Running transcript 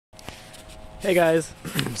Hey guys,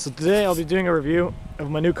 so today I'll be doing a review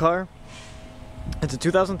of my new car. It's a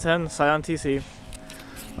 2010 Scion TC.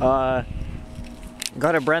 Got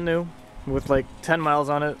it brand new with like 10 miles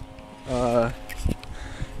on it.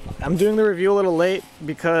 I'm doing the review a little late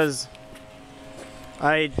because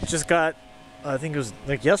I just got, I think it was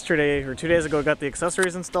like yesterday or 2 days ago, got the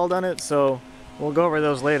accessories installed on it, so we'll go over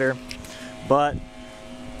those later. But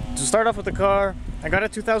to start off with the car, I got a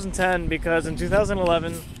 2010 because in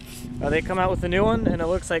 2011 they come out with a new one and it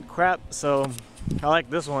looks like crap, so I like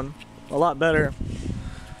this one a lot better.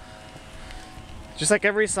 Just like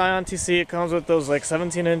every Scion TC, it comes with those like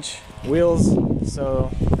 17-inch wheels, so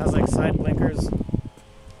it has like side blinkers.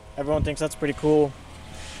 Everyone thinks that's pretty cool.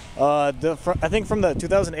 I think from the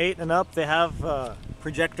 2008 and up they have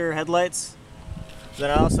projector headlights. Then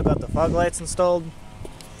I also got the fog lights installed.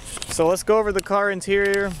 So let's go over the car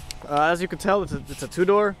interior. As you can tell, it's a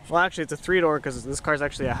two-door. Well, actually it's a three-door because this car is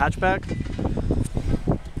actually a hatchback.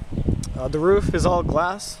 The roof is all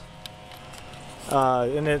glass,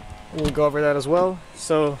 and we'll go over that as well.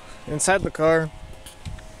 So inside the car,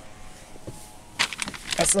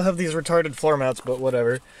 I still have these retarded floor mats, but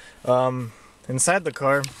whatever. Inside the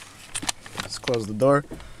car, let's close the door.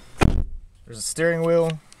 There's a steering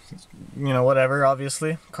wheel. You know, whatever,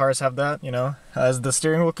 obviously cars have that, you know, has the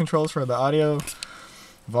steering wheel controls for the audio,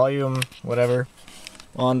 volume, whatever.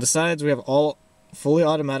 On the sides we have all fully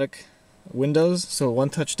automatic windows, so one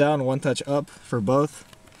touch down, one touch up for both.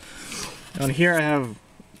 On here I have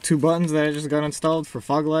two buttons that I just got installed for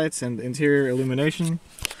fog lights and interior illumination.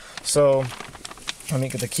 So let me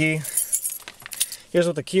get the key. Here's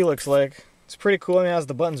what the key looks like. It's pretty cool. I mean, it has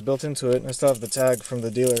the buttons built into it. I still have the tag from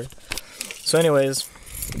the dealer. So anyways,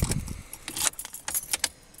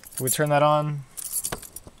 we turn that on.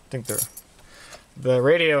 I think the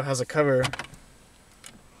radio has a cover.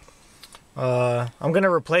 I'm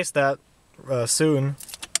gonna replace that soon.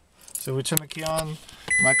 So we turn the key on.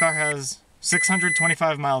 My car has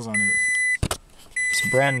 625 miles on it.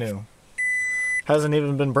 It's brand new. Hasn't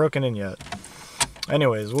even been broken in yet.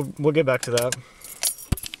 Anyways, we'll get back to that.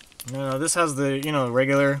 This has the, you know,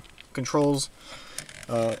 regular controls.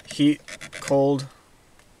 Heat, cold,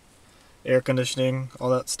 air conditioning,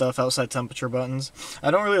 all that stuff, outside temperature buttons.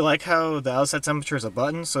 I don't really like how the outside temperature is a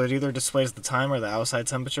button, so it either displays the time or the outside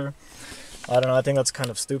temperature. I don't know, I think that's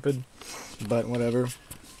kind of stupid, but whatever.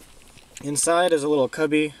 Inside is a little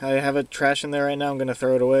cubby. I have a trash in there right now, I'm going to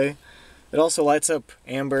throw it away. It also lights up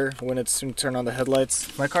amber when it's turn on the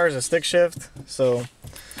headlights. My car is a stick shift, so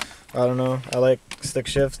I don't know, I like stick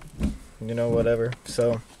shift, you know, whatever.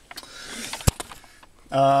 So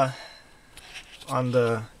on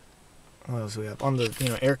the, what else do we have? On the, you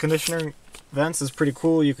know, air conditioner vents is pretty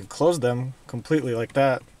cool. You can close them completely like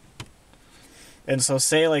that. And so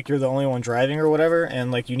say like you're the only one driving or whatever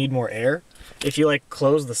and like you need more air, if you like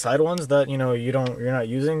close the side ones that, you know, you're not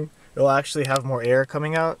using, it'll actually have more air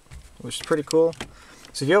coming out, which is pretty cool.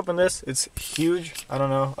 So if you open this, it's huge. I don't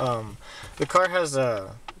know. The car has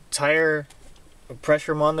tire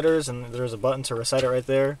pressure monitors and there's a button to reset it right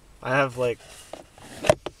there. I have like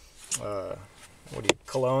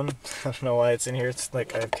cologne. I don't know why it's in here. It's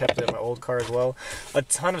like I've kept it in my old car as well. A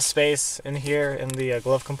ton of space in here in the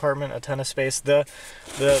glove compartment. A ton of space. The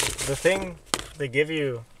thing they give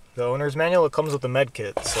you, the owner's manual, it comes with a med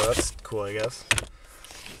kit, so that's cool, I guess.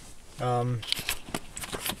 On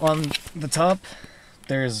the top,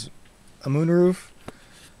 there's a moonroof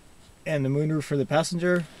and the moonroof for the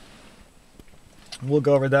passenger. We'll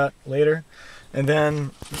go over that later. And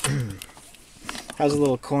then has a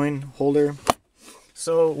little coin holder.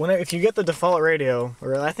 So if you get the default radio,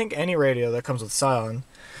 or I think any radio that comes with Scion,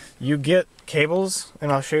 you get cables,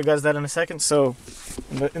 and I'll show you guys that in a second. So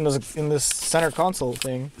in this center console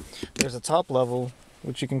thing, there's a top level,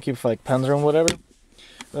 which you can keep like pens or whatever.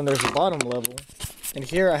 Then there's a bottom level, and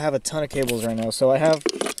here I have a ton of cables right now. So I have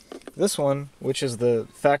this one, which is the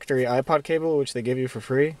factory iPod cable, which they give you for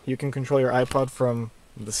free. You can control your iPod from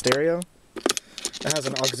the stereo. It has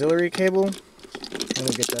an auxiliary cable. Let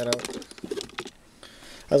me get that out.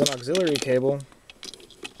 Has an auxiliary cable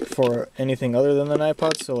for anything other than an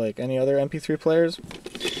iPod, so like any other MP3 players.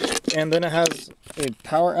 And then it has a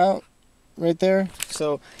power out right there.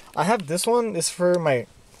 So I have this one. It's for my,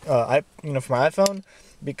 for my iPhone,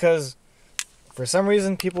 because for some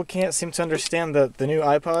reason people can't seem to understand that the new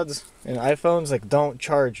iPods and iPhones like don't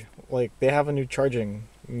charge. Like they have a new charging,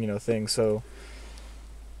 you know, thing. So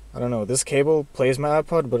I don't know. This cable plays my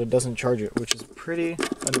iPod, but it doesn't charge it, which is pretty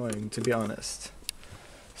annoying, to be honest.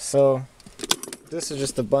 So this is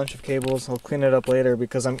just a bunch of cables. I'll clean it up later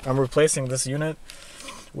because I'm replacing this unit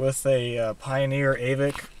with a Pioneer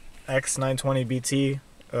AVIC X920 BT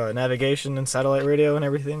navigation and satellite radio and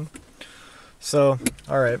everything. So,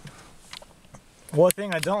 alright. One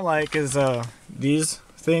thing I don't like is these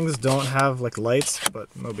things don't have like lights,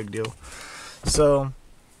 but no big deal. So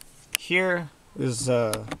here is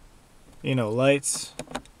you know, lights,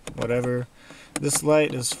 whatever. This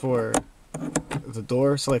light is for the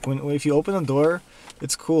door, so like if you open the door,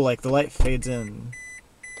 it's cool, like the light fades in.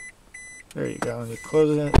 There you go. And you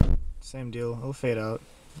close it, same deal, it'll fade out.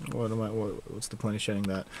 What's the point of shutting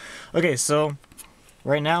that? Okay, so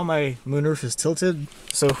right now my moonroof is tilted,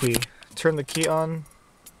 so if we turn the key on,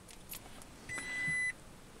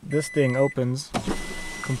 this thing opens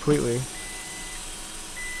completely.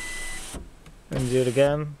 And do it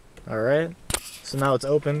again. Alright, so now it's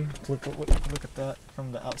open. Look at that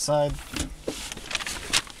from the outside.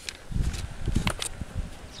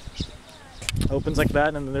 Opens like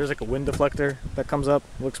that, and then there's like a wind deflector that comes up.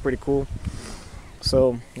 Looks pretty cool.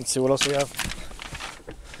 So let's see what else we have.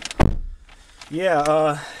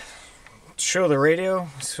 Yeah, show the radio.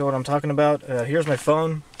 See what I'm talking about. Here's my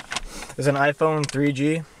phone. It's an iPhone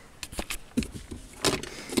 3G.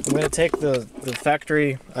 I'm gonna take the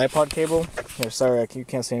factory iPod cable. Here, sorry, you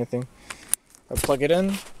can't see anything. I plug it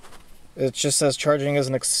in. It just says charging as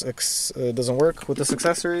it doesn't work with this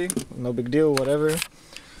accessory. No big deal, whatever.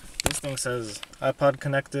 This thing says iPod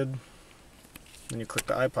connected. Then you click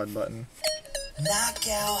the iPod button,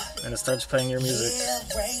 and it starts playing your music.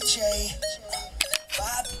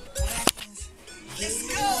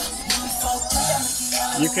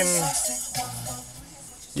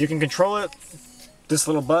 You can control it. This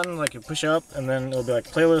little button, like you push up, and then it'll be like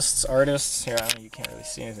playlists, artists. Here, you can't really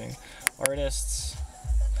see anything. Artists,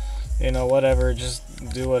 you know, whatever. Just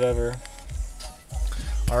do whatever.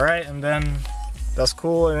 All right, and then that's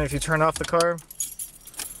cool. And if you turn off the car,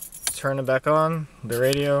 turn it back on, the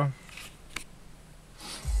radio,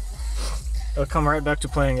 it'll come right back to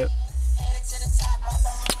playing it.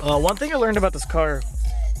 One thing I learned about this car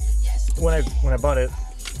when I bought it,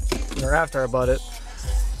 or after I bought it,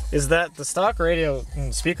 is that the stock radio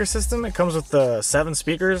and speaker system, it comes with 7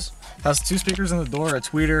 speakers. Has 2 speakers in the door, a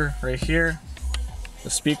tweeter right here, the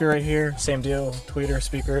speaker right here, same deal, tweeter,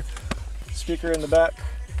 speaker in the back,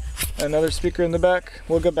 another speaker in the back.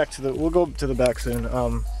 We'll go to the back soon.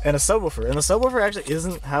 And a subwoofer. And the subwoofer actually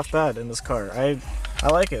isn't half bad in this car. I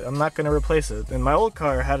like it. I'm not gonna replace it. And my old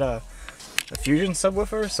car had a Fusion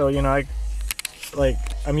subwoofer, so you know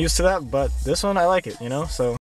I'm used to that. But this one I like it, you know. So.